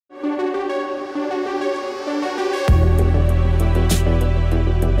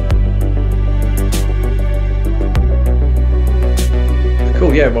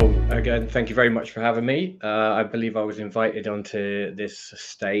yeah, well, again, thank you very much for having me. I believe I was invited onto this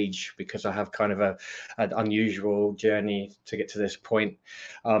stage because I have kind of an unusual journey to get to this point.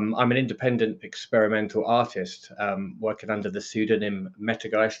 I'm an independent experimental artist working under the pseudonym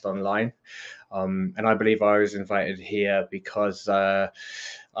Metageist online. And I believe I was invited here because I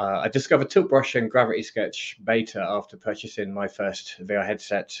discovered tilt brush and gravity sketch beta after purchasing my first VR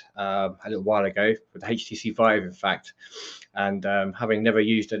headset a little while ago with HTC Vive, in fact. And having never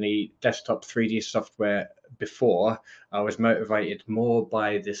used any desktop 3D software before, I was motivated more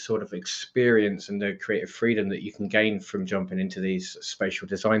by this sort of experience and the creative freedom that you can gain from jumping into these spatial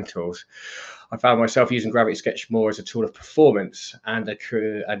design tools. I found myself using Gravity Sketch more as a tool of performance and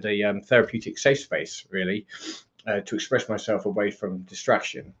a therapeutic safe space, really, to express myself away from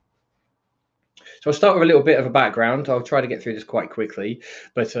distraction. So I'll start with a little bit of a background. I'll try to get through this quite quickly,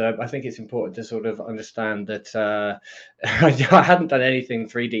 but I think it's important to sort of understand that I hadn't done anything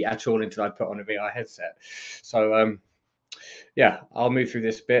 3D at all until I put on a VR headset. So yeah, I'll move through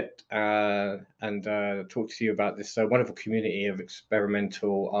this bit and talk to you about this wonderful community of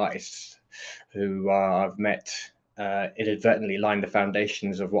experimental artists who I've met inadvertently line the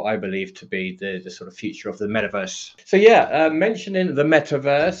foundations of what I believe to be the sort of future of the metaverse. So yeah, mentioning the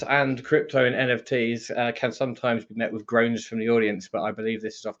metaverse and crypto and NFTs can sometimes be met with groans from the audience, but I believe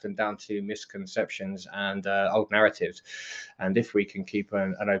this is often down to misconceptions and old narratives. And if we can keep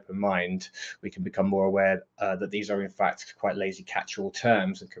an open mind, we can become more aware that these are in fact quite lazy catch-all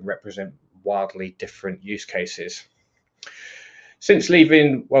terms and can represent wildly different use cases. Since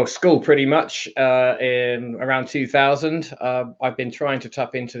leaving, well, school pretty much in around 2000, I've been trying to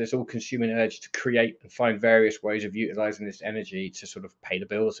tap into this all-consuming urge to create and find various ways of utilizing this energy to sort of pay the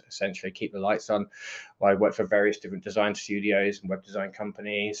bills, essentially keep the lights on. Well, I work for various different design studios and web design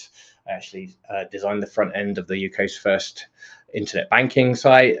companies. I actually designed the front end of the UK's first internet banking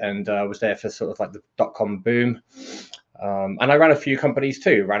site, and I was there for sort of like the dot-com boom. And I ran a few companies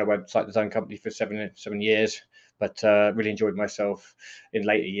too. Ran a website design company for seven years. But really enjoyed myself in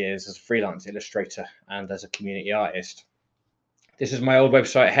later years as a freelance illustrator and as a community artist. This is my old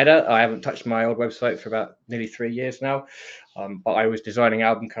website header. I haven't touched my old website for about nearly 3 years now, but I was designing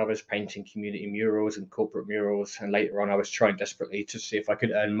album covers, painting community murals and corporate murals, and later on I was trying desperately to see if I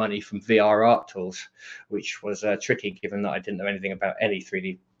could earn money from VR art tools, which was tricky given that I didn't know anything about any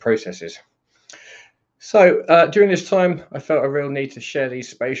 3D processes. So during this time, I felt a real need to share these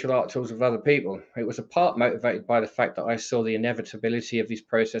spatial art tools with other people. It was a part motivated by the fact that I saw the inevitability of these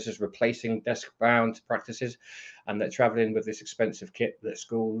processes replacing desk-bound practices, and that traveling with this expensive kit that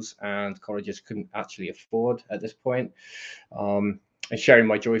schools and colleges couldn't actually afford at this point. And sharing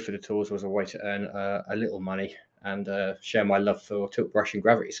my joy for the tools was a way to earn a little money and share my love for tilt brush and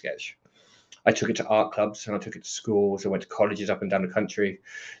gravity sketch. I took it to art clubs and I took it to schools. I went to colleges up and down the country.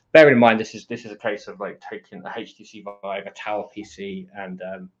 Bearing in mind, this is a case of like taking the HTC Vive, a Tower PC, and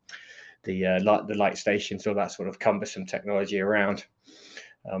the light stations, all that sort of cumbersome technology around.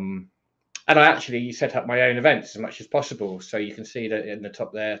 And I actually set up my own events as much as possible. So you can see that in the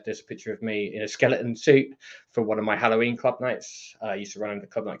top there, there's a picture of me in a skeleton suit for one of my Halloween club nights. I used to run a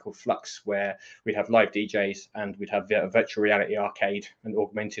club night called Flux, where we'd have live DJs and we'd have a virtual reality arcade and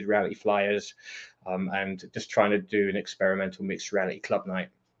augmented reality flyers, and just trying to do an experimental mixed reality club night.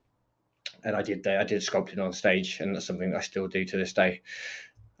 And I did sculpting on stage, and that's something that I still do to this day.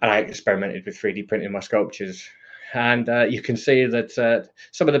 And I experimented with 3D printing my sculptures. And you can see that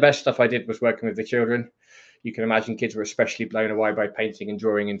some of the best stuff I did was working with the children. You can imagine kids were especially blown away by painting and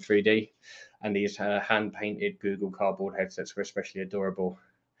drawing in 3D. And these hand-painted Google Cardboard headsets were especially adorable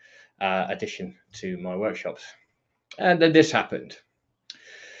addition to my workshops. And then this happened.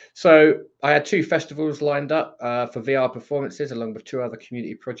 So I had 2 festivals lined up for VR performances along with 2 other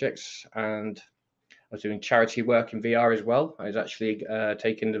community projects, and I was doing charity work in VR as well. I was actually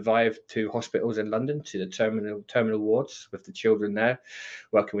taking the Vive to hospitals in London, to the terminal wards with the children there,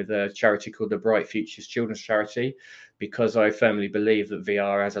 working with a charity called the Bright Futures Children's Charity, because I firmly believe that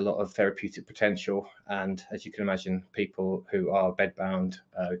VR has a lot of therapeutic potential. And as you can imagine, people who are bedbound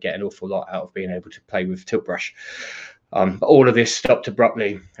get an awful lot out of being able to play with tilt brush. But all of this stopped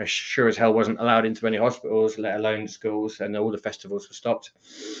abruptly. I sure as hell wasn't allowed into any hospitals, let alone schools, and all the festivals were stopped.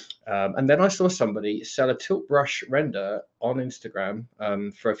 And then I saw somebody sell a tilt brush render on Instagram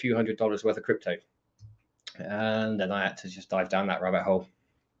for a few $100s worth of crypto. And then I had to just dive down that rabbit hole.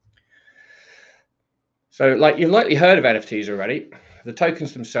 So like you've likely heard of NFTs already. The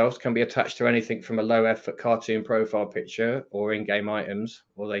tokens themselves can be attached to anything from a low-effort cartoon profile picture or in-game items,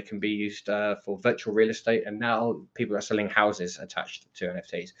 or they can be used for virtual real estate, and now people are selling houses attached to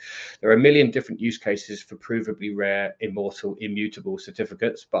NFTs. There are a million different use cases for provably rare, immortal, immutable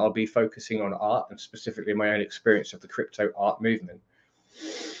certificates, but I'll be focusing on art and specifically my own experience of the crypto art movement.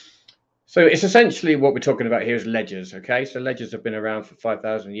 So it's essentially what we're talking about here is ledgers, okay? So ledgers have been around for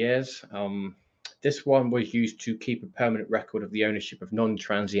 5,000 years. This one was used to keep a permanent record of the ownership of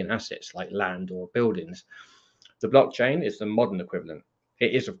non-transient assets like land or buildings. The blockchain is the modern equivalent.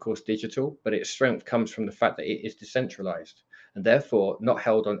 It is, of course, digital, but its strength comes from the fact that it is decentralized and therefore not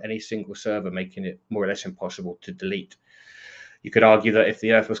held on any single server, making it more or less impossible to delete. You could argue that if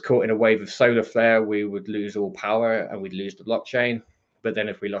the Earth was caught in a wave of solar flare, we would lose all power and we'd lose the blockchain. But then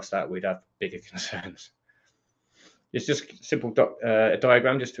if we lost that, we'd have bigger concerns. It's just a simple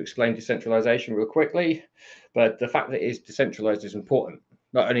diagram just to explain decentralization real quickly. But the fact that it is decentralized is important,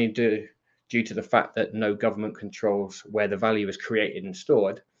 not only due to the fact that no government controls where the value is created and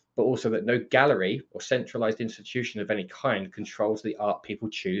stored, but also that no gallery or centralized institution of any kind controls the art people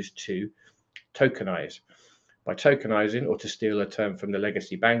choose to tokenize. By tokenizing, or to steal a term from the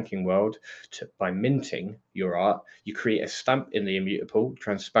legacy banking world, by minting your art, you create a stamp in the immutable,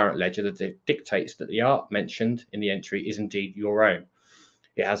 transparent ledger that dictates that the art mentioned in the entry is indeed your own.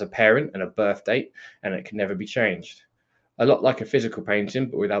 It has a parent and a birth date, and it can never be changed. A lot like a physical painting,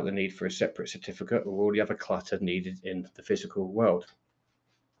 but without the need for a separate certificate or all the other clutter needed in the physical world.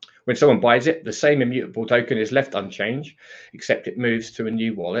 When someone buys it, the same immutable token is left unchanged, except it moves to a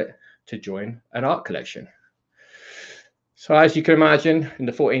new wallet to join an art collection. So as you can imagine, in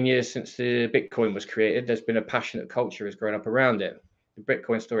the 14 years since the Bitcoin was created, there's been a passionate culture has grown up around it. The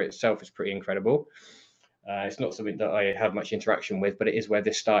Bitcoin story itself is pretty incredible. It's not something that I have much interaction with, but it is where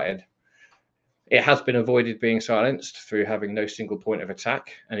this started. It has been avoided being silenced through having no single point of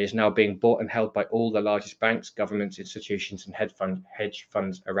attack, and is now being bought and held by all the largest banks, governments, institutions, and hedge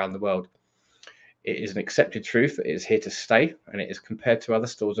funds around the world. It is an accepted truth that it is here to stay, and it is compared to other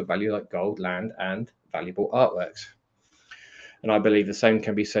stores of value like gold, land, and valuable artworks. And I believe the same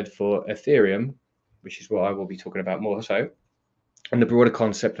can be said for Ethereum, which is what I will be talking about more so, and the broader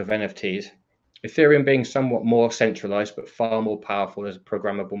concept of NFTs. Ethereum being somewhat more centralized, but far more powerful as a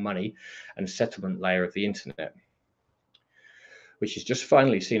programmable money and settlement layer of the internet, which has just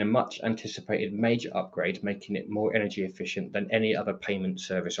finally seen a much anticipated major upgrade, making it more energy efficient than any other payment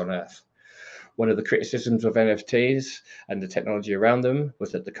service on Earth. One of the criticisms of NFTs and the technology around them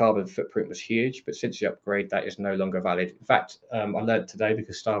was that the carbon footprint was huge, but since the upgrade, that is no longer valid. In fact, I learned today,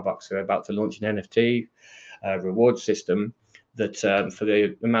 because Starbucks are about to launch an NFT reward system, that for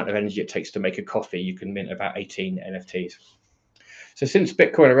the amount of energy it takes to make a coffee, you can mint about 18 NFTs. So since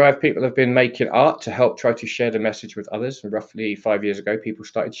Bitcoin arrived, people have been making art to help try to share the message with others. And roughly 5 years ago, people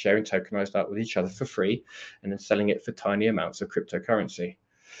started sharing tokenized art with each other for free and then selling it for tiny amounts of cryptocurrency.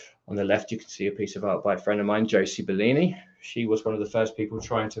 On the left, you can see a piece of art by a friend of mine, Josie Bellini. She was one of the first people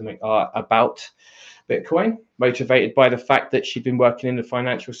trying to make art about Bitcoin, motivated by the fact that she'd been working in the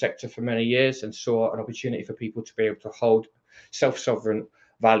financial sector for many years and saw an opportunity for people to be able to hold self-sovereign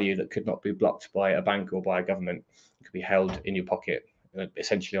value that could not be blocked by a bank or by a government. It could be held in your pocket,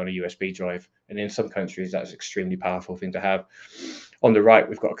 essentially on a USB drive. And in some countries, that's an extremely powerful thing to have. On the right,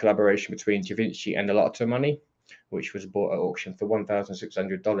 we've got a collaboration between Da Vinci and a Lotto Money, which was bought at auction for $1,600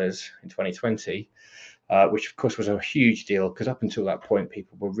 in 2020, which of course was a huge deal, because up until that point,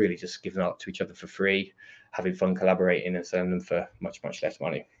 people were really just giving art to each other for free, having fun collaborating and selling them for much, much less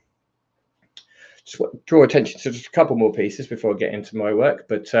money. Just want to draw attention to just a couple more pieces before I get into my work,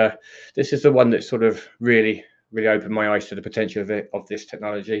 but this is the one that sort of really opened my eyes to the potential of this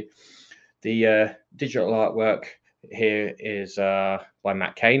technology. The digital artwork here is by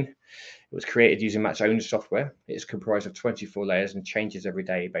Matt Kane. It was created using Matt's own software. It's comprised of 24 layers and changes every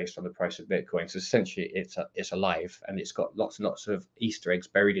day based on the price of Bitcoin. So essentially, it's alive, and it's got lots and lots of Easter eggs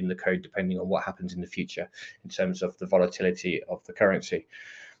buried in the code, depending on what happens in the future in terms of the volatility of the currency.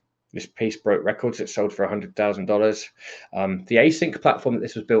 This piece broke records. It sold for $100,000. The async platform that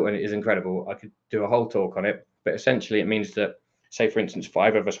this was built on is incredible. I could do a whole talk on it, but essentially it means that, say, for instance,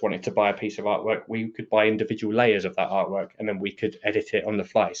 5 of us wanted to buy a piece of artwork, we could buy individual layers of that artwork, and then we could edit it on the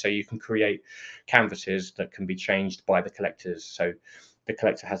fly. So you can create canvases that can be changed by the collectors. So the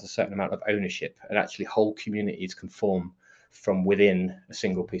collector has a certain amount of ownership, and actually whole communities can form from within a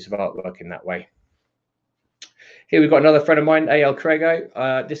single piece of artwork in that way. Here we've got another friend of mine, A.L.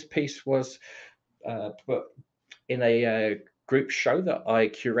 Craigo. This piece was put in a group show that I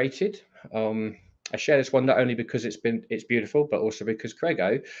curated. I share this one not only because it's beautiful, but also because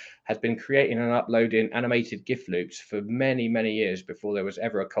Crego has been creating and uploading animated GIF loops for many, many years before there was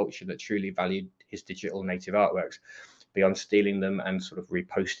ever a culture that truly valued his digital native artworks, beyond stealing them and sort of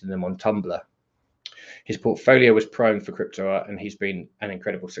reposting them on Tumblr. His portfolio was primed for crypto art, and he's been an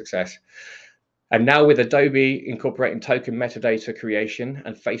incredible success. And now with Adobe incorporating token metadata creation,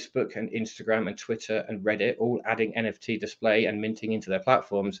 and Facebook and Instagram and Twitter and Reddit all adding NFT display and minting into their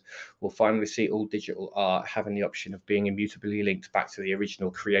platforms, we'll finally see all digital art having the option of being immutably linked back to the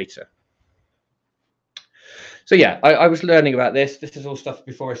original creator. So yeah, I was learning about this. This is all stuff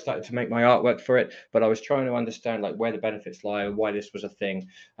before I started to make my artwork for it, but I was trying to understand like where the benefits lie and why this was a thing.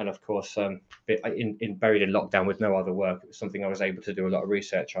 And of course, buried in lockdown with no other work, it was something I was able to do a lot of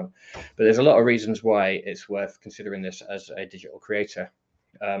research on. But there's a lot of reasons why it's worth considering this as a digital creator.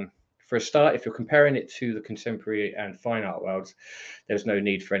 For a start, if you're comparing it to the contemporary and fine art worlds, there's no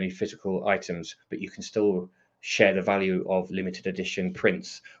need for any physical items, but you can still share the value of limited edition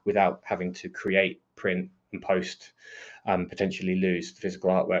prints without having to create, print, and post, potentially lose the physical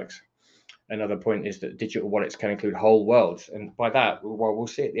artworks. Another point is that digital wallets can include whole worlds, and by that, well, we'll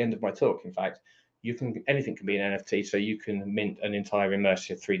see at the end of my talk. In fact, anything can be an NFT, so you can mint an entire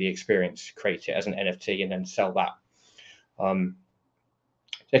immersive 3D experience, create it as an NFT, and then sell that.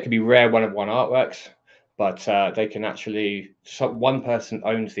 There can be rare one-of-one artworks, but they can actually, one person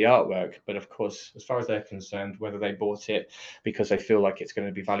owns the artwork, but of course, as far as they're concerned, whether they bought it because they feel like it's going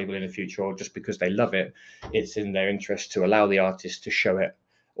to be valuable in the future or just because they love it, it's in their interest to allow the artist to show it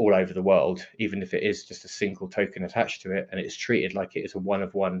all over the world, even if it is just a single token attached to it and it's treated like it is a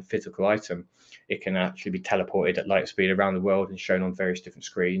one-of-one physical item. It can actually be teleported at light speed around the world and shown on various different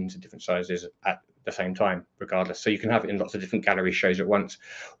screens and different sizes at the same time, regardless. So you can have it in lots of different gallery shows at once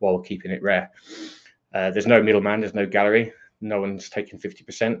while keeping it rare. There's no middleman, there's no gallery, no one's taking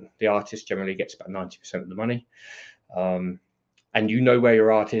 50%. The artist generally gets about 90% of the money. And you know where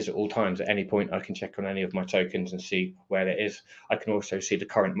your art is at all times. At any point, I can check on any of my tokens and see where it is. I can also see the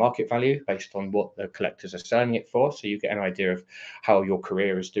current market value based on what the collectors are selling it for. So you get an idea of how your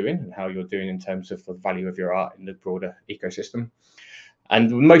career is doing and how you're doing in terms of the value of your art in the broader ecosystem. And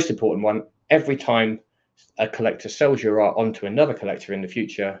the most important one, every time a collector sells your art onto another collector in the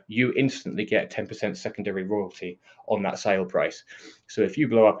future, you instantly get 10% secondary royalty on that sale price. So if you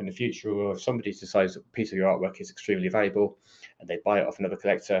blow up in the future, or if somebody decides that a piece of your artwork is extremely valuable and they buy it off another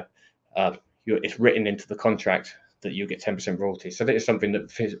collector, it's written into the contract that you get 10% royalty. So that is something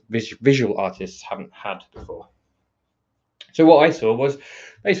that visual artists haven't had before. So what I saw was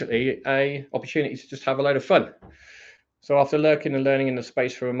basically an opportunity to just have a load of fun. So after lurking and learning in the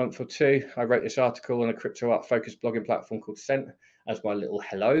space for a month or two, I wrote this article on a crypto art focused blogging platform called Cent as my little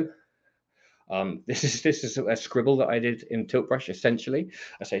hello. This is a scribble that I did in Tiltbrush. Essentially,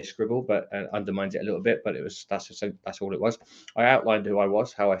 I say scribble, but undermines it a little bit. But that's all it was. I outlined who I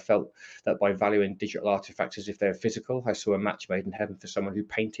was, how I felt that by valuing digital artifacts as if they're physical, I saw a match made in heaven for someone who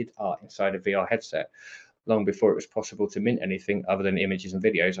painted art inside a VR headset. Long before it was possible to mint anything other than images and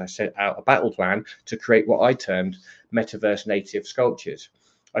videos, I set out a battle plan to create what I termed Metaverse native sculptures.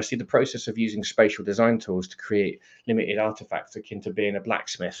 I see the process of using spatial design tools to create limited artifacts akin to being a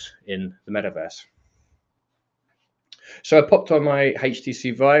blacksmith in the Metaverse. So I popped on my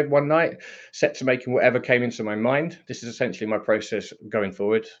HTC Vive one night, set to making whatever came into my mind. This is essentially my process going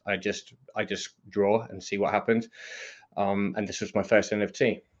forward. I just draw and see what happens. And this was my first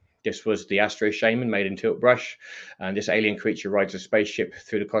NFT. This was the Astro Shaman made in Tiltbrush, and this alien creature rides a spaceship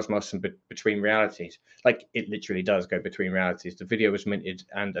through the cosmos and between realities. Like, it literally does go between realities. The video was minted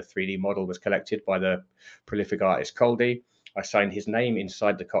and a 3D model was collected by the prolific artist Coldy. I signed his name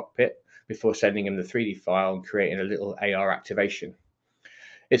inside the cockpit before sending him the 3D file and creating a little AR activation.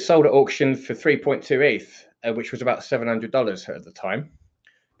 It sold at auction for 3.2 ETH, which was about $700 at the time.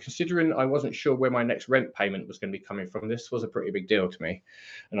 Considering I wasn't sure where my next rent payment was going to be coming from, this was a pretty big deal to me,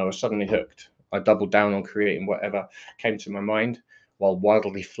 and I was suddenly hooked. I doubled down on creating whatever came to my mind while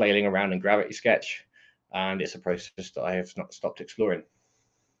wildly flailing around in Gravity Sketch, and it's a process that I have not stopped exploring.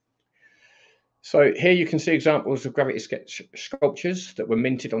 So here you can see examples of Gravity Sketch sculptures that were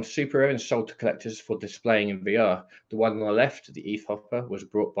minted on Super and sold to collectors for displaying in VR. The one on the left, the ETH Hopper, was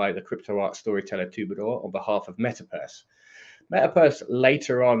brought by the crypto art storyteller Tubador on behalf of Metaverse. Metaverse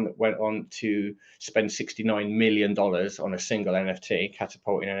later on went on to spend $69 million on a single NFT,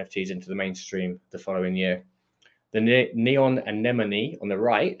 catapulting NFTs into the mainstream the following year. The neon anemone on the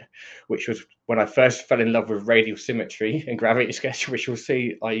right, which was when I first fell in love with radial symmetry and Gravity Sketch, which you'll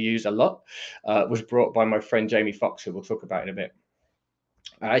see I use a lot, was brought by my friend Jamie Fox, who we'll talk about in a bit.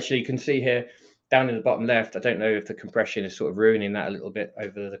 Actually, you can see here down in the bottom left, I don't know if the compression is sort of ruining that a little bit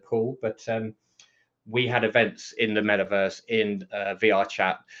over the call, but we had events in the metaverse in VR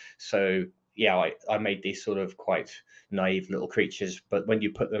chat. So yeah, I made these sort of quite naive little creatures, but when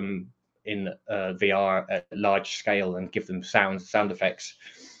you put them in VR at large scale and give them sound effects,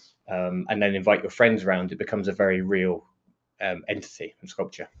 and then invite your friends around, it becomes a very real entity and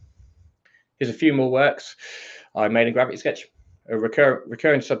sculpture. Here's a few more works I made in Gravity Sketch.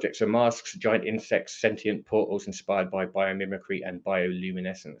 Recurring subjects are masks, giant insects, sentient portals inspired by biomimicry and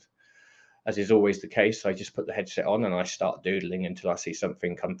bioluminescence. As is always the case, I just put the headset on and I start doodling until I see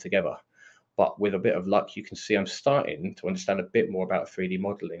something come together. But with a bit of luck, you can see I'm starting to understand a bit more about 3D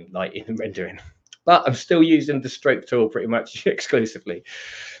modeling, lighting, and rendering. But I'm still using the stroke tool pretty much exclusively.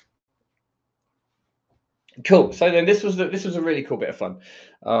 Cool. So then this was a really cool bit of fun.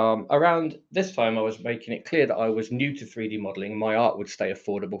 Around this time, I was making it clear that I was new to 3D modeling. My art would stay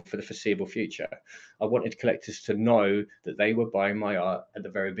affordable for the foreseeable future. I wanted collectors to know that they were buying my art at the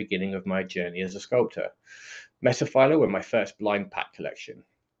very beginning of my journey as a sculptor. Metaphyla were my first blind pack collection,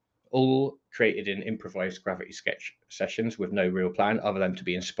 all created in improvised Gravity Sketch sessions with no real plan other than to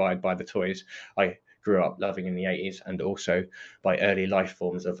be inspired by the toys I grew up loving in the 80s and also by early life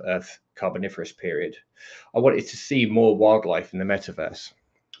forms of Earth Carboniferous period. I wanted to see more wildlife in the metaverse.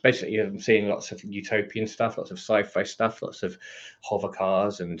 Basically, I'm seeing lots of utopian stuff, lots of sci-fi stuff, lots of hover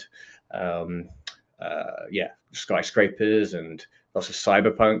cars and skyscrapers and lots of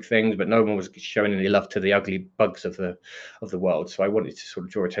cyberpunk things, but no one was showing any love to the ugly bugs of the world. So I wanted to sort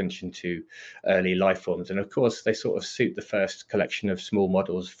of draw attention to early life forms, and of course they sort of suit the first collection of small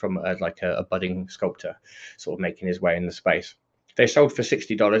models from a budding sculptor, sort of making his way in the space. They sold for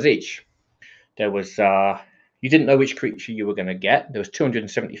 $60 each. There was you didn't know which creature you were going to get. There was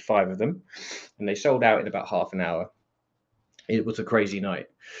 275 of them, and they sold out in about half an hour. It was a crazy night.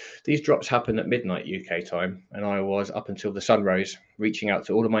 These drops happened at midnight UK time, and I was up until the sun rose, reaching out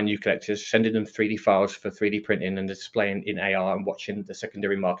to all of my new collectors, sending them 3D files for 3D printing and displaying in AR and watching the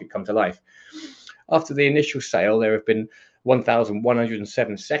secondary market come to life. After the initial sale, there have been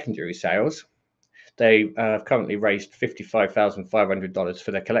 1,107 secondary sales. They have currently raised $55,500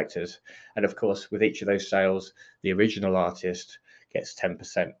 for their collectors. And of course, with each of those sales, the original artist gets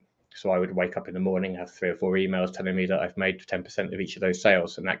 10%. So I would wake up in the morning, have 3 or 4 emails telling me that I've made 10% of each of those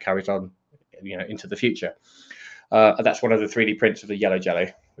sales, and that carries on, into the future. That's one of the 3D prints of the Yellow Jello,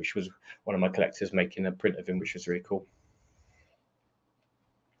 which was one of my collectors making a print of him, which was really cool.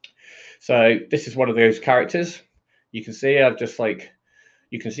 So this is one of those characters. You can see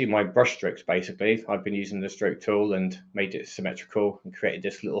you can see my brush strokes. Basically, I've been using the stroke tool and made it symmetrical and created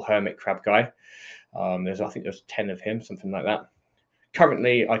this little hermit crab guy. I think there's 10 of him, something like that.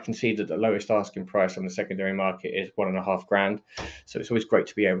 Currently, I can see that the lowest asking price on the secondary market is $1.5 grand. So it's always great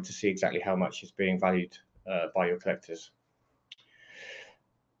to be able to see exactly how much is being valued by your collectors.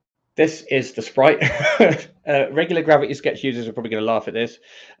 This is the sprite. Regular Gravity Sketch users are probably going to laugh at this.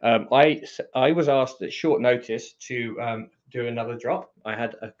 I was asked at short notice to do another drop. I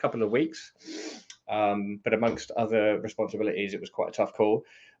had a couple of weeks, but amongst other responsibilities, it was quite a tough call.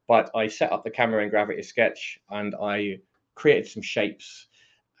 But I set up the camera in Gravity Sketch and I created some shapes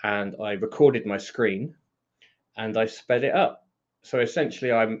and I recorded my screen and I sped it up. So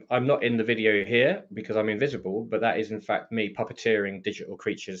essentially I'm not in the video here because I'm invisible, but that is in fact me puppeteering digital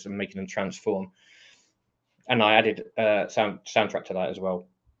creatures and making them transform. And I added soundtrack to that as well.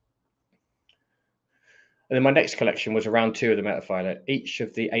 And then my next collection was around 2 of the Metaphyla. Each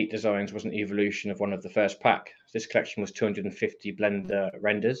of the 8 designs was an evolution of one of the first pack. This collection was 250 Blender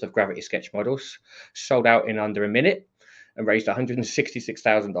renders of Gravity Sketch models, sold out in under a minute and raised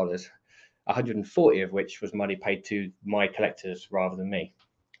 $166,000, 140 of which was money paid to my collectors rather than me.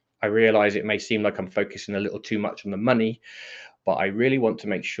 I realize it may seem like I'm focusing a little too much on the money, but I really want to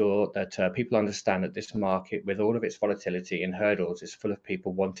make sure that people understand that this market, with all of its volatility and hurdles, is full of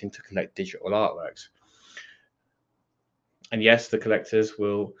people wanting to collect digital artworks. And yes, the collectors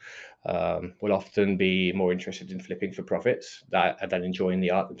will often be more interested in flipping for profits than enjoying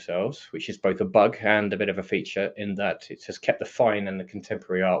the art themselves, which is both a bug and a bit of a feature in that it has kept the fine and the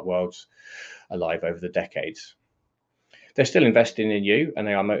contemporary art worlds alive over the decades. They're still investing in you, and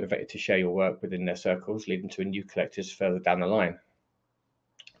they are motivated to share your work within their circles, leading to new collectors further down the line.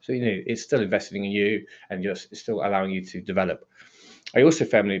 So, it's still investing in you, and it's still allowing you to develop. I also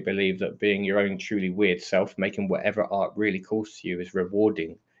firmly believe that being your own truly weird self, making whatever art really calls to you, is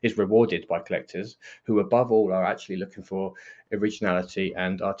rewarded by collectors who, above all, are actually looking for originality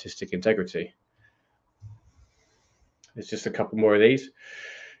and artistic integrity. There's just a couple more of these.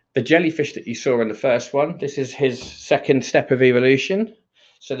 The jellyfish that you saw in the first one, this is his second step of evolution.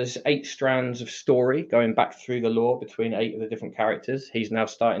 So there's 8 strands of story going back through the lore between 8 of the different characters. He's now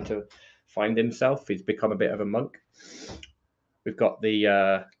starting to find himself. He's become a bit of a monk. We've got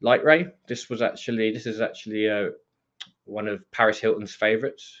the light ray. This is actually one of Paris Hilton's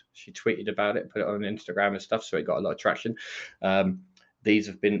favorites. She tweeted about it, put it on Instagram and stuff, so it got a lot of traction. These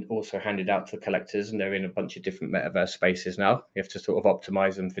have been also handed out to collectors, and they're in a bunch of different metaverse spaces now. You have to sort of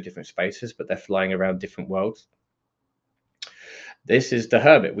optimize them for different spaces, but they're flying around different worlds. This is the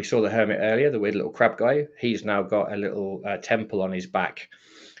hermit. We saw the hermit earlier, the weird little crab guy. He's now got a little temple on his back,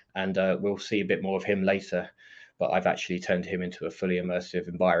 and we'll see a bit more of him later. But I've actually turned him into a fully immersive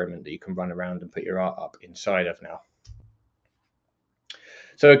environment that you can run around and put your art up inside of now.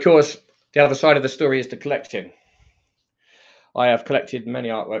 So, of course, the other side of the story is the collecting. I have collected many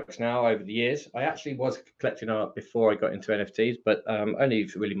artworks now over the years. I actually was collecting art before I got into NFTs, but only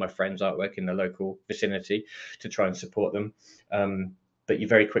really my friends' artwork in the local vicinity to try and support them. But you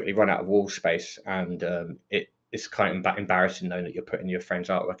very quickly run out of wall space, and it's kind of embarrassing knowing that you're putting your friend's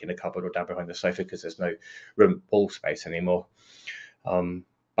artwork in a cupboard or down behind the sofa because there's no room wall space anymore.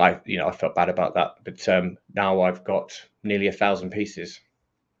 I felt bad about that, but now I've got nearly 1,000 pieces.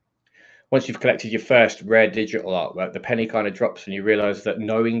 Once you've collected your first rare digital artwork, the penny kind of drops and you realize that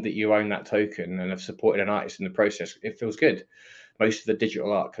knowing that you own that token and have supported an artist in the process, it feels good. Most of the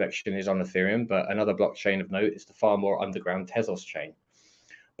digital art collection is on Ethereum, but another blockchain of note is the far more underground Tezos chain.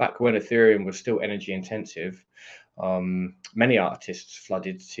 Back when Ethereum was still energy intensive, many artists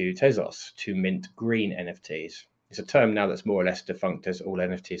flooded to Tezos to mint green NFTs. It's a term now that's more or less defunct, as all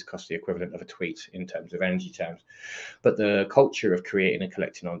NFTs cost the equivalent of a tweet in terms of energy terms. But the culture of creating and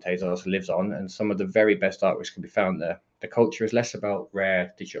collecting on Tezos lives on, and some of the very best artworks can be found there. The culture is less about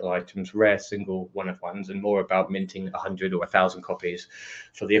rare digital items, rare single one-of-ones, and more about minting 100 or 1,000 copies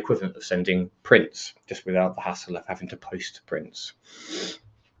for the equivalent of sending prints, just without the hassle of having to post prints.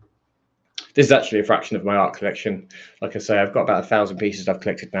 This is actually a fraction of my art collection. Like I say, I've got about 1,000 pieces I've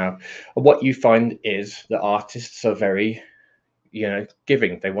collected now. And what you find is that artists are very,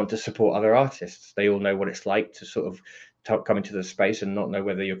 giving. They want to support other artists. They all know what it's like to sort of come into the space and not know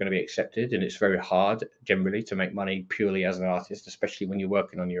whether you're going to be accepted. And it's very hard generally to make money purely as an artist, especially when you're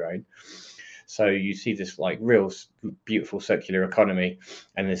working on your own. So you see this like real beautiful circular economy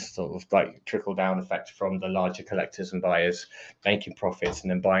and this sort of like trickle down effect from the larger collectors and buyers making profits and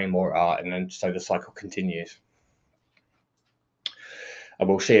then buying more art, and then so the cycle continues. And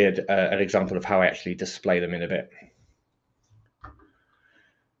we'll see an example of how I actually display them in a bit.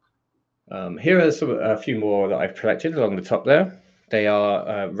 Here are a few more that I've collected along the top there. They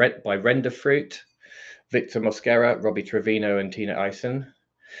are by Render Fruit, Victor Mosquera, Robbie Trevino, and Tina Eisen.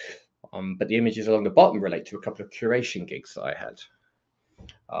 But the images along the bottom relate to a couple of curation gigs that I had.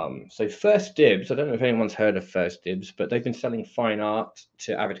 So First Dibs, I don't know if anyone's heard of First Dibs, but they've been selling fine art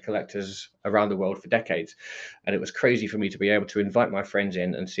to avid collectors around the world for decades. And it was crazy for me to be able to invite my friends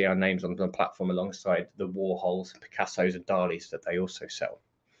in and see our names on the platform alongside the Warhols, Picassos, and Dalis that they also sell.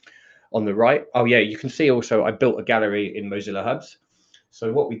 On the right, you can see also I built a gallery in Mozilla Hubs.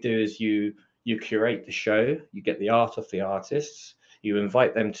 So what we do is you curate the show, you get the art of the artists, you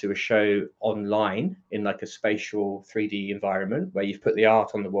invite them to a show online in like a spatial 3D environment where you've put the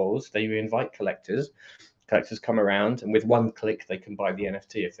art on the walls. Then you invite collectors. Collectors come around, and with one click, they can buy the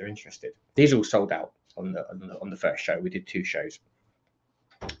NFT if they're interested. These all sold out on the first show. We did 2 shows.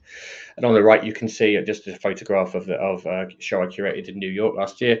 And on the right, you can see just a photograph of a show I curated in New York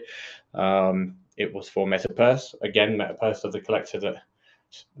last year. It was for Metaverse. Again, Metaverse of the collector that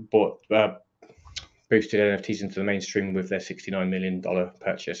bought boosted NFTs into the mainstream with their $69 million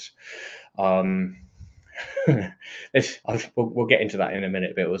purchase. We'll get into that in a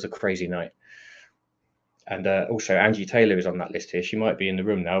minute, but it was a crazy night. And also Angie Taylor is on that list here. She might be in the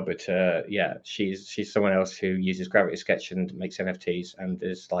room now, but she's someone else who uses Gravity Sketch and makes NFTs and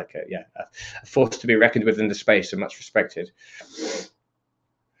is like a force to be reckoned with in the space and much respected.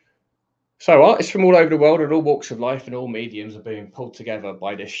 So artists from all over the world and all walks of life and all mediums are being pulled together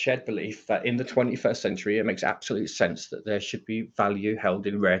by this shared belief that in the 21st century, it makes absolute sense that there should be value held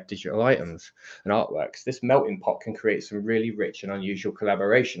in rare digital items and artworks. This melting pot can create some really rich and unusual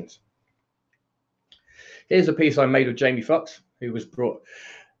collaborations. Here's a piece I made with Jamie Foxx, who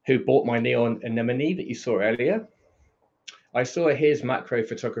bought my neon anemone that you saw earlier. I saw his macro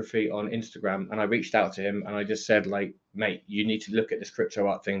photography on Instagram and I reached out to him and I just said, like, mate, you need to look at this crypto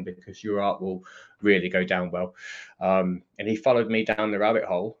art thing because your art will really go down well. And he followed me down the rabbit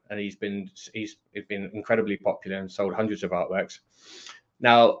hole, and he's been incredibly popular and sold hundreds of artworks.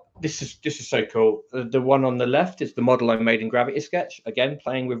 Now, this is so cool. The one on the left is the model I made in Gravity Sketch, again,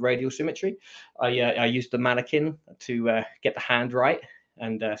 playing with radial symmetry. I used the mannequin to get the hand right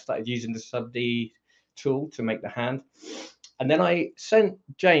and started using the sub D tool to make the hand. And then I sent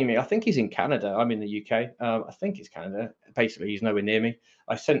Jamie, I think he's in Canada, I'm in the UK, I think it's Canada, basically he's nowhere near me.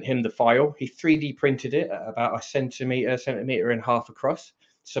 I sent him the file, he 3D printed it at about a centimetre and a half across,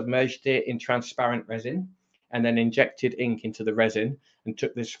 submerged it in transparent resin, and then injected ink into the resin and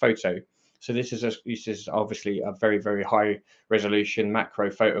took this photo. So this is obviously a very, very high resolution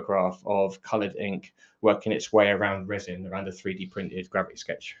macro photograph of coloured ink working its way around resin, around a 3D printed gravity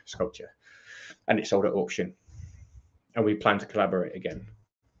sketch sculpture. And it's sold at auction. And we plan to collaborate again.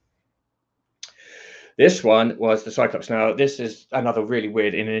 This one was the Cyclops. Now, this is another really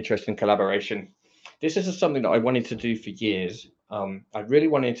weird and interesting collaboration. This is something that I wanted to do for years. I really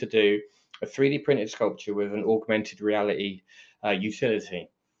wanted to do a 3D printed sculpture with an augmented reality utility,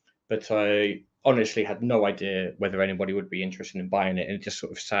 but I honestly had no idea whether anybody would be interested in buying it, and it just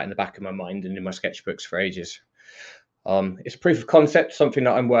sort of sat in the back of my mind and in my sketchbooks for ages. It's a proof of concept, something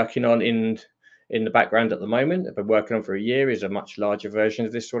that I'm working on in the background at the moment. I've been working on for a year, is a much larger version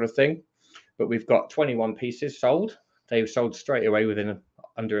of this sort of thing. But we've got 21 pieces sold. They were sold straight away within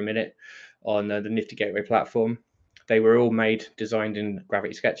under a minute on the Nifty Gateway platform. They were all designed in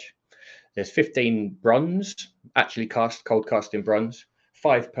Gravity Sketch. There's 15 bronze, actually cold cast in bronze,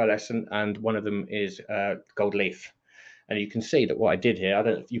 5 pearlescent, and one of them is gold leaf. And you can see that what I did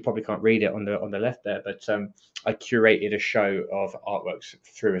here, you probably can't read it on the left there, but I curated a show of artworks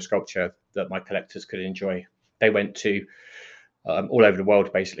through a sculpture that my collectors could enjoy. They went to all over the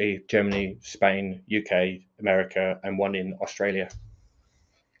world, basically, Germany, Spain, UK, America, and one in Australia.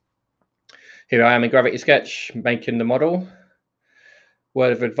 Here I am in Gravity Sketch, making the model.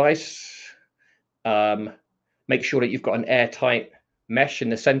 Word of advice, make sure that you've got an airtight mesh in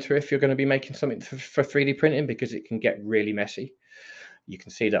the center if you're going to be making something for 3D printing, because it can get really messy. You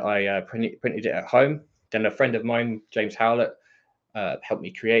can see that I printed it at home. Then a friend of mine, James Howlett, helped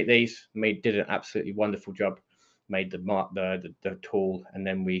me create these, did an absolutely wonderful job, made the tool, and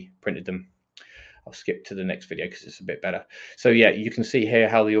then we printed them. I'll skip to the next video because it's a bit better. So yeah, you can see here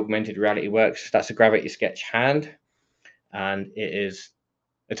how the augmented reality works. That's a Gravity Sketch hand, and it is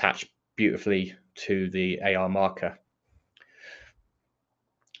attached beautifully to the AR marker.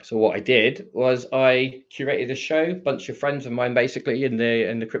 So what I did was I curated a show, a bunch of friends of mine basically in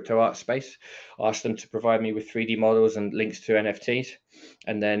the crypto art space, asked them to provide me with 3D models and links to NFTs.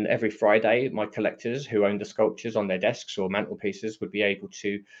 And then every Friday, my collectors who owned the sculptures on their desks or mantelpieces would be able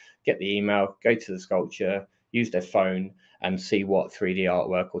to get the email, go to the sculpture, use their phone, and see what 3D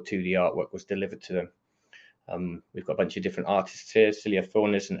artwork or 2D artwork was delivered to them. We've got a bunch of different artists here. Celia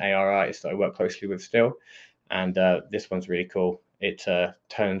Thorne is an AR artist that I work closely with still. And this one's really cool. It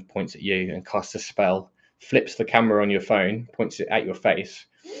points at you and casts a spell, flips the camera on your phone, points it at your face,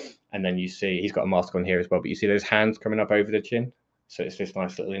 and then you see, he's got a mask on here as well, but you see those hands coming up over the chin. So it's this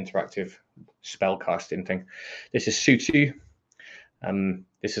nice little interactive spell casting thing. This is Sutu.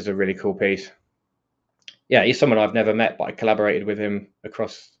 This is a really cool piece. Yeah, he's someone I've never met, but I collaborated with him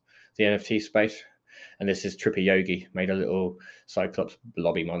across the NFT space. And this is Trippy Yogi, made a little Cyclops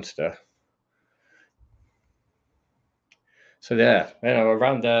blobby monster. So there,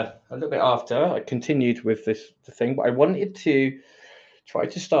 around a little bit after, I continued with the thing, but I wanted to try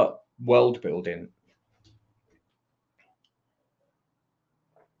to start world building.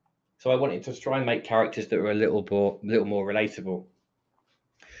 So I wanted to try and make characters that were a little more relatable.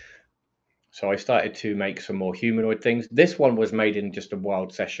 So I started to make some more humanoid things. This one was made in just a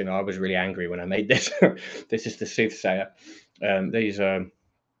wild session. I was really angry when I made this. This is the Soothsayer.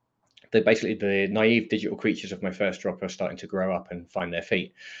 They're basically the naive digital creatures of my first drop are starting to grow up and find their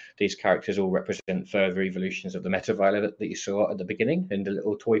feet. These characters all represent further evolutions of the Metaviolet that you saw at the beginning in the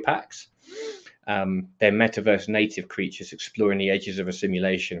little toy packs. They're Metaverse native creatures exploring the edges of a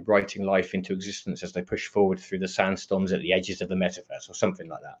simulation, writing life into existence as they push forward through the sandstorms at the edges of the Metaverse, or something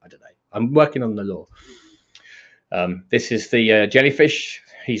like that. I don't know. I'm working on the lore. This is the jellyfish.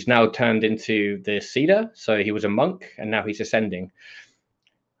 He's now turned into the cedar. So he was a monk and now he's ascending.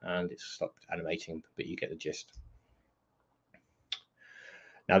 And it's stopped animating, but you get the gist.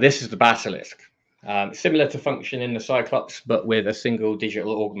 Now this is the basilisk. Similar to function in the Cyclops, but with a single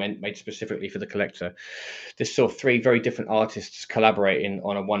digital augment made specifically for the collector. This saw 3 very different artists collaborating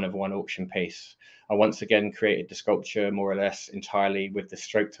on a one-of-one auction piece. I once again created the sculpture more or less entirely with the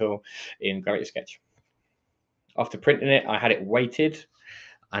stroke tool in Gravity Sketch. After printing it, I had it weighted,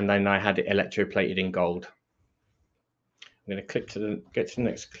 and then I had it electroplated in gold. I'm going to get to the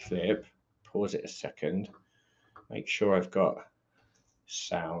next clip, pause it a second, make sure I've got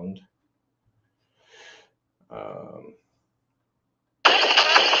sound.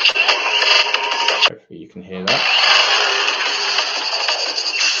 Hopefully you can hear that.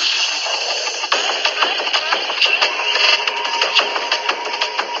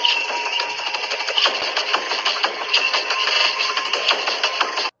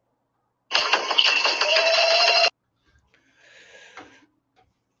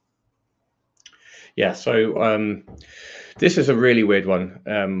 Yeah, so this is a really weird one.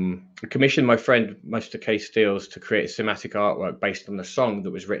 I commissioned my friend Mr. K Steels to create cinematic artwork based on the song that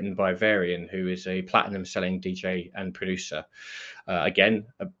was written by Varian, who is a platinum-selling DJ and producer. Again,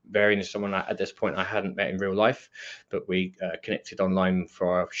 Varian is someone at this point I hadn't met in real life, but we connected online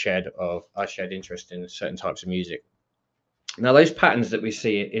for our shared interest in certain types of music. Now, those patterns that we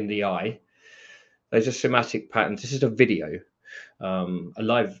see in the eye, those are somatic patterns. This is a video,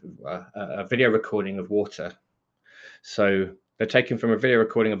 a video recording of water. So they're taken from a video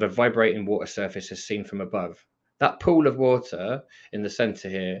recording of the vibrating water surface as seen from above. That pool of water in the center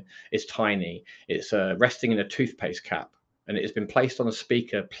here is tiny. It's resting in a toothpaste cap, and it has been placed on a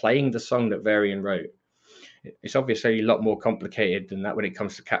speaker playing the song that Varian wrote. It's obviously a lot more complicated than that when it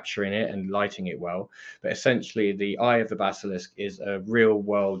comes to capturing it and lighting it well. But essentially, the eye of the basilisk is a real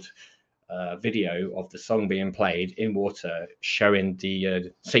world video of the song being played in water, showing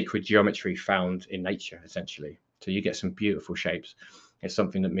the sacred geometry found in nature, essentially. So you get some beautiful shapes. It's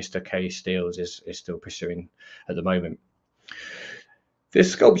something that Mr. K Steels is still pursuing at the moment.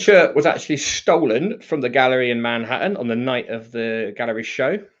 This sculpture was actually stolen from the gallery in Manhattan on the night of the gallery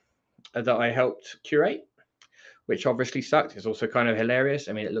show that I helped curate, which obviously sucked. It's also kind of hilarious.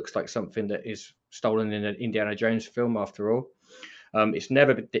 I mean, it looks like something that is stolen in an Indiana Jones film, after all. It's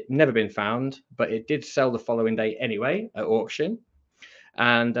never been found, but it did sell the following day anyway at auction,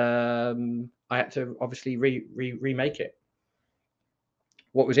 and I had to obviously remake it.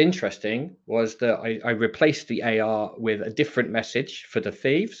 What was interesting was that I replaced the AR with a different message for the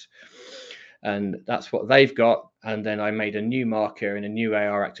thieves, and that's what they've got. And then I made a new marker and a new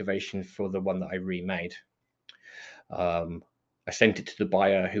AR activation for the one that I remade. I sent it to the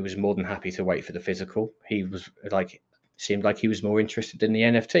buyer, who was more than happy to wait for the physical. He was seemed like he was more interested in the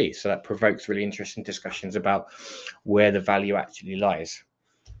NFT. So that provokes really interesting discussions about where the value actually lies.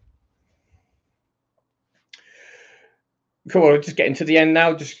 Cool. I'll just getting to the end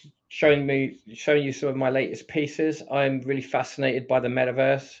now, just showing you some of my latest pieces. I'm really fascinated by the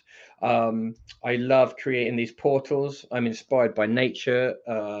metaverse. I love creating these portals. I'm inspired by nature,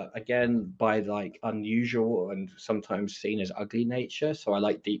 again, by like unusual and sometimes seen as ugly nature. So I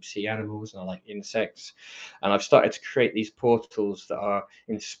like deep sea animals and I like insects. And I've started to create these portals that are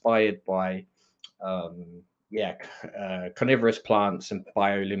inspired by carnivorous plants and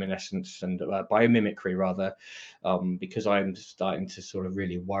bioluminescence and biomimicry, rather, because I'm starting to sort of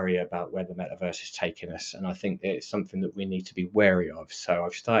really worry about where the metaverse is taking us, and I think it's something that we need to be wary of. So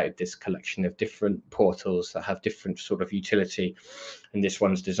I've started this collection of different portals that have different sort of utility, and this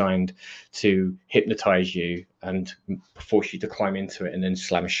one's designed to hypnotize you and force you to climb into it and then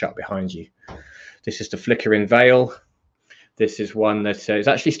slam shut behind you. This is the flickering veil. This is one that is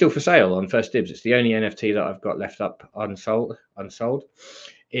actually still for sale on First Dibs. It's the only NFT that I've got left up unsold.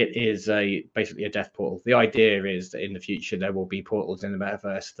 It is basically a death portal. The idea is that in the future there will be portals in the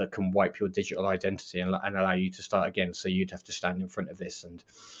metaverse that can wipe your digital identity and allow you to start again. So you'd have to stand in front of this and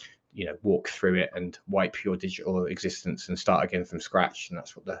walk through it and wipe your digital existence and start again from scratch. And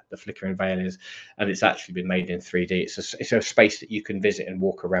that's what the flickering veil is. And it's actually been made in 3D. It's a space that you can visit and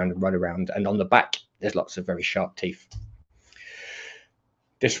walk around and run around. And on the back, there's lots of very sharp teeth.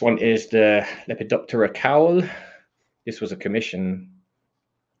 This one is the Lepidoptera cowl. This was a commission.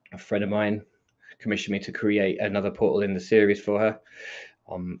 A friend of mine commissioned me to create another portal in the series for her.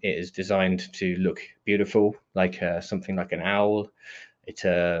 It is designed to look beautiful, like something like an owl.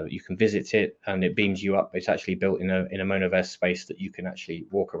 You can visit it and it beams you up. It's actually built in a Metaverse space that you can actually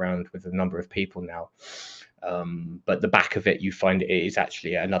walk around with a number of people now. But the back of it, you find it is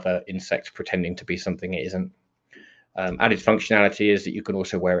actually another insect pretending to be something it isn't. Added functionality is that you can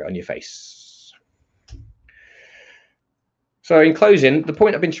also wear it on your face. So in closing, the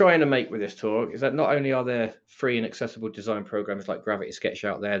point I've been trying to make with this talk is that not only are there free and accessible design programs like Gravity Sketch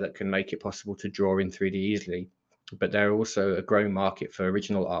out there that can make it possible to draw in 3D easily, but there are also a growing market for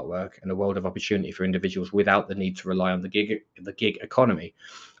original artwork and a world of opportunity for individuals without the need to rely on the gig economy.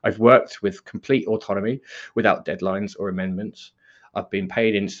 I've worked with complete autonomy without deadlines or amendments. I've been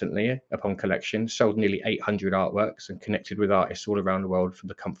paid instantly upon collection, sold nearly 800 artworks, and connected with artists all around the world from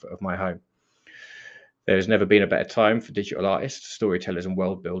the comfort of my home. There has never been a better time for digital artists, storytellers, and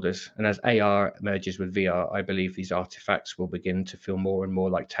world builders. And as AR merges with VR, I believe these artifacts will begin to feel more and more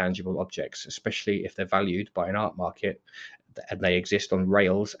like tangible objects, especially if they're valued by an art market and they exist on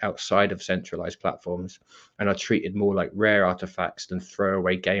rails outside of centralized platforms and are treated more like rare artifacts than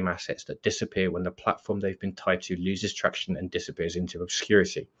throwaway game assets that disappear when the platform they've been tied to loses traction and disappears into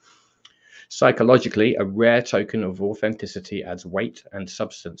obscurity. Psychologically, a rare token of authenticity adds weight and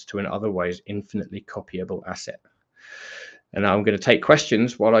substance to an otherwise infinitely copyable asset. And now I'm going to take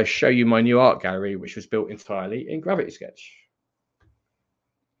questions while I show you my new art gallery, which was built entirely in Gravity Sketch.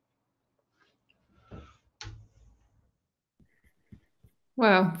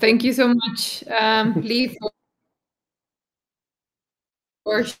 Wow, thank you so much, Lee,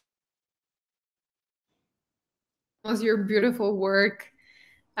 for your beautiful work.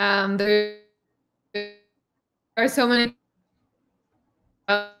 There are so many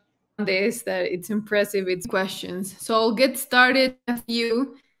on this that it's impressive. It's questions. So I'll get started a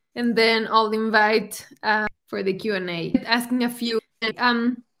few, and then I'll invite for the Q&A. Asking a few.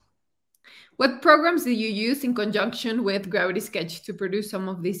 What programs do you use in conjunction with Gravity Sketch to produce some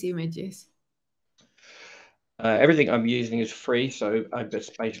of these images? Everything I'm using is free, so I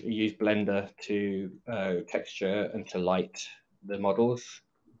just basically use Blender to texture and to light the models.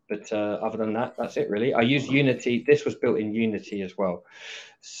 But other than that, that's it really. I use Unity. This was built in Unity as well,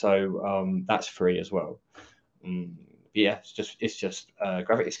 so that's free as well. Yeah, it's just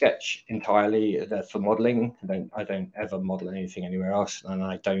Gravity Sketch entirely for modeling. I don't ever model anything anywhere else, and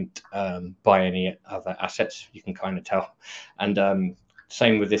I don't buy any other assets. You can kind of tell, and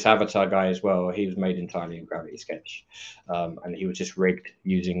same with this avatar guy as well. He was made entirely in Gravity Sketch, and he was just rigged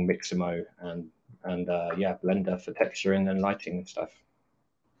using Mixamo and yeah, Blender for texturing and lighting and stuff.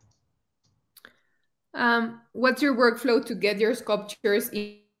 What's your workflow to get your sculptures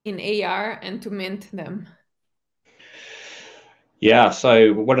in AR and to mint them? Yeah,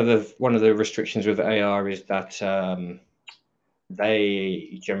 so one of the restrictions with AR is that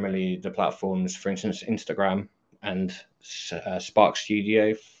they generally, the platforms, for instance, Instagram and Spark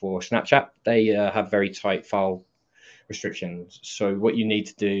Studio for Snapchat, they have very tight file restrictions. So what you need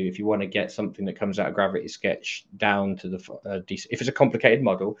to do if you want to get something that comes out of Gravity Sketch down to the if it's a complicated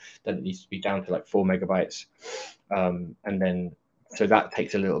model, then it needs to be down to like 4 megabytes, and then so that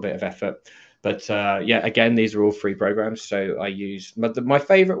takes a little bit of effort. But yeah, again, these are all free programs. So I use my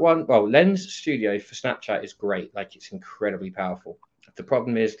favorite one. Well, Lens Studio for Snapchat is great. Like it's incredibly powerful. The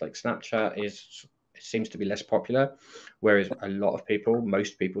problem is like Snapchat seems to be less popular, whereas a lot of people,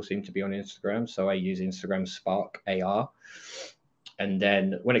 most people seem to be on Instagram. So I use Instagram Spark AR. And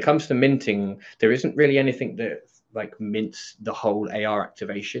then when it comes to minting, there isn't really anything that like mints the whole AR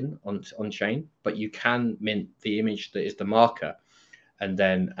activation on chain, but you can mint the image that is the marker. And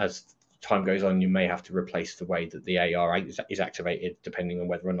then as time goes on, you may have to replace the way that the AR is activated, depending on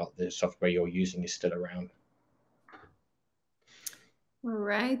whether or not the software you're using is still around. All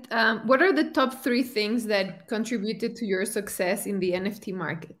right. What are the top 3 things that contributed to your success in the NFT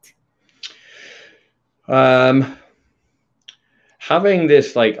market? Having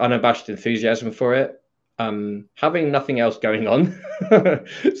this like unabashed enthusiasm for it, having nothing else going on.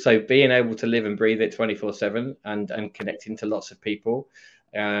 So being able to live and breathe it 24/7 and connecting to lots of people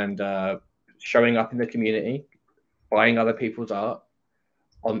and showing up in the community, buying other people's art,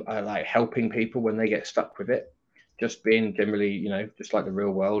 on like helping people when they get stuck with it, just being generally, just like the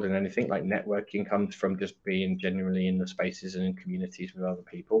real world, and anything like networking comes from just being genuinely in the spaces and in communities with other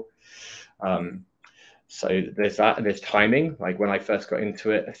people. So there's that, and there's timing. Like when I first got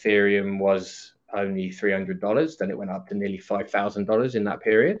into it, Ethereum was only $300, then it went up to nearly $5,000 in that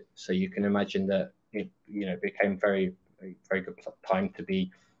period. So you can imagine that it became very good time to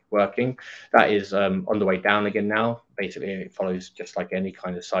be working. That is on the way down again now. Basically, it follows just like any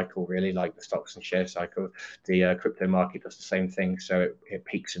kind of cycle, really, like the stocks and share cycle. The crypto market does the same thing. So it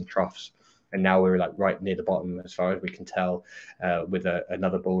peaks and troughs. And now we're like right near the bottom as far as we can tell, with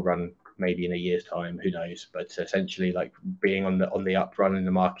another bull run maybe in a year's time, who knows. But essentially, like being on the up run in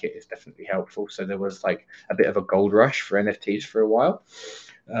the market is definitely helpful. So there was like a bit of a gold rush for NFTs for a while,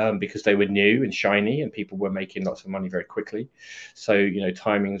 because they were new and shiny and people were making lots of money very quickly. So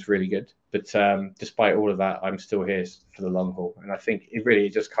timing is really good. But despite all of that, I'm still here for the long haul. And I think it really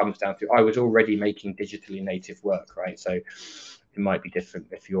just comes down to, I was already making digitally native work, right? So it might be different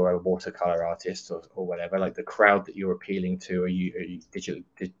if you're a watercolor artist or whatever. Like the crowd that you're appealing to, are you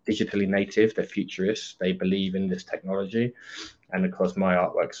digitally native? They're futurists. They believe in this technology, and of course, my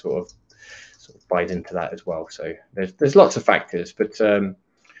artwork sort of buys into that as well. So there's lots of factors, but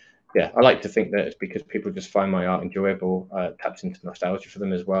yeah, I like to think that it's because people just find my art enjoyable, taps into nostalgia for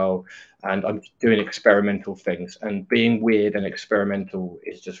them as well, and I'm doing experimental things, and being weird and experimental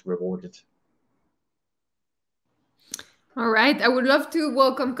is just rewarded. All right. I would love to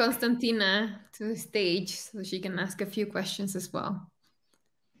welcome Constantina to the stage so she can ask a few questions as well.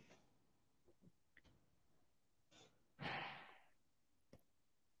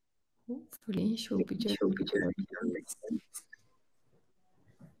 Hopefully, she'll be joining.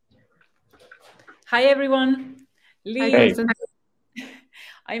 Hi, everyone. Lee, Hi, Constantina.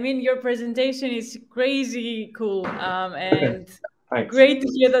 I mean, your presentation is crazy cool, and Thanks. great to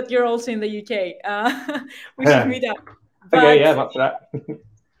hear that you're also in the UK. We should meet up. Okay, yeah, But I'm up for that.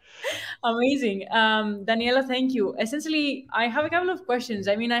 amazing. Daniela, thank you. Essentially, I have a couple of questions.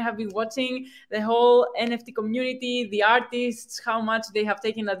 I mean, I have been watching the whole NFT community, the artists, how much they have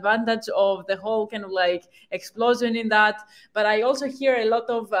taken advantage of the whole kind of like explosion in that. But I also hear a lot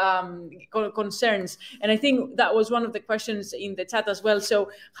of concerns. And I think that was one of the questions in the chat as well.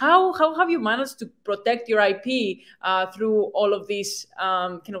 So how have you managed to protect your IP through all of this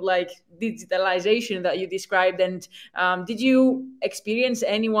kind of like digitalization that you described? And did you experience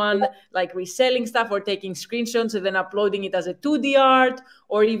anyone like reselling stuff or taking screenshots and then uploading it as a 2D art,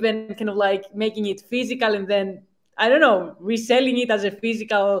 or even kind of like making it physical and then, I don't know, reselling it as a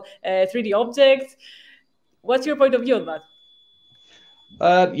physical 3D object? What's your point of view on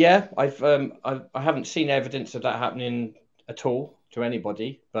that? Yeah, I haven't seen evidence of that happening at all to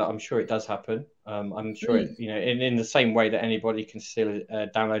anybody, but I'm sure it does happen. I'm sure it, in the same way that anybody can still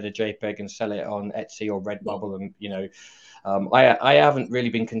download a JPEG and sell it on Etsy or Redbubble, and I haven't really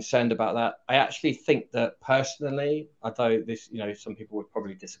been concerned about that. I actually think that personally, although this, some people would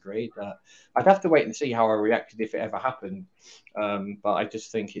probably disagree, that I'd have to wait and see how I reacted if it ever happened. But I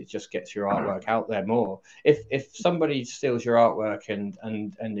just think it just gets your artwork out there more. If somebody steals your artwork and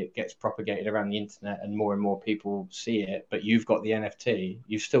it gets propagated around the internet and more people see it, but you've got the NFT,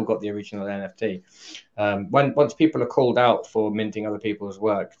 you've still got the original NFT. Once people are called out for minting other people's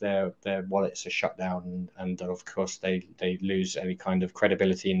work, their wallets are shut down, and of course they lose any kind of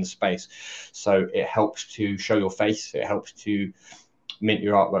credibility in the space. So it helps to show your face. It helps to mint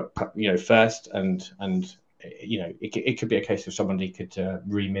your artwork, first, and it could be a case of somebody could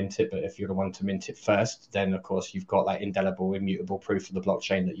remint it, but if you're the one to mint it first, then of course you've got that indelible, immutable proof of the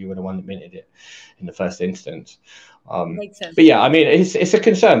blockchain that you were the one that minted it in the first instance. Makes sense. But yeah, I mean, it's a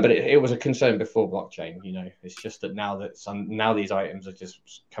concern, but it was a concern before blockchain. It's just that now these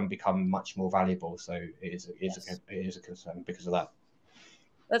items can become much more valuable, so it is a concern because of that.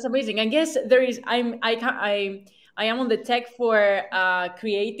 That's amazing. I guess there is. I am on the tech for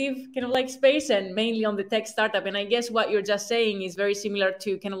creative kind of like space, and mainly on the tech startup. And I guess what you're just saying is very similar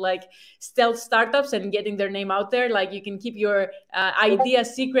to kind of like stealth startups and getting their name out there. Like you can keep your idea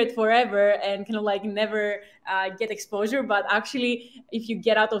secret forever and kind of like never get exposure. But actually, if you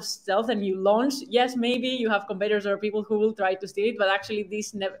get out of stealth and you launch, yes, maybe you have competitors or people who will try to steal it. But actually,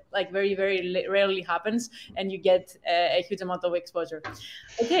 this very, very rarely happens, and you get a huge amount of exposure.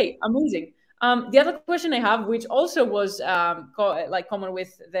 Okay, amazing. The other question I have, which also was common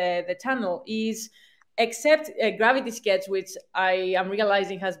with the channel, is except Gravity Sketch, which I am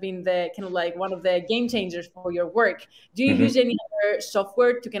realizing has been the kind of like one of the game changers for your work. Do you use any other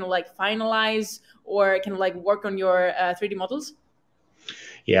software to kind of like finalize or kind of like work on your 3D models?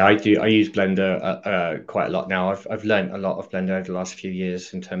 Yeah, I do. I use Blender quite a lot now. I've learned a lot of Blender over the last few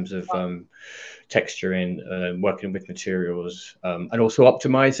years in terms of texturing, working with materials, and also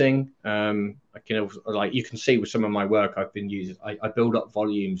optimizing. Like you can see with some of my work, I've been using. I build up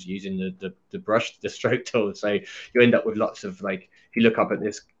volumes using the brush, the stroke tool. So you end up with lots of if you look up at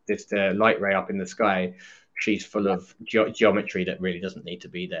this light ray up in the sky, she's full of geometry that really doesn't need to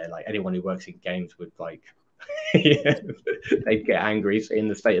be there. Like anyone who works in games would they'd get angry seeing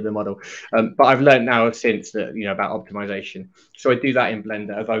the state of the model. But I've learned now since that about optimization. So I do that in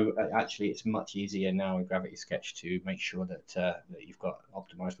Blender, although actually it's much easier now in Gravity Sketch to make sure that you've got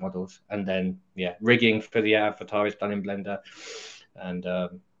optimized models. And then rigging for the avatar is done in Blender. And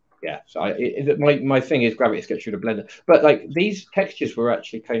so my thing is Gravity Sketch through the Blender. But these textures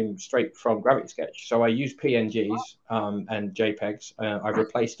came straight from Gravity Sketch. So I use PNGs and JPEGs. I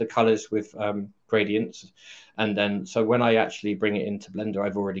replaced the colors with gradients, and then so when I actually bring it into Blender,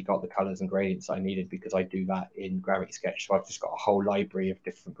 I've already got the colors and gradients I needed because I do that in Gravity Sketch. So I've just got a whole library of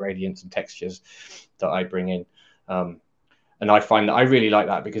different gradients and textures that I bring in. And I find that I really like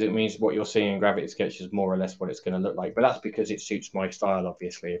that because it means what you're seeing in Gravity Sketch is more or less what it's going to look like. But that's because it suits my style,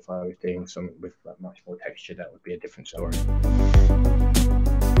 obviously. If I was doing something with much more texture, that would be a different story.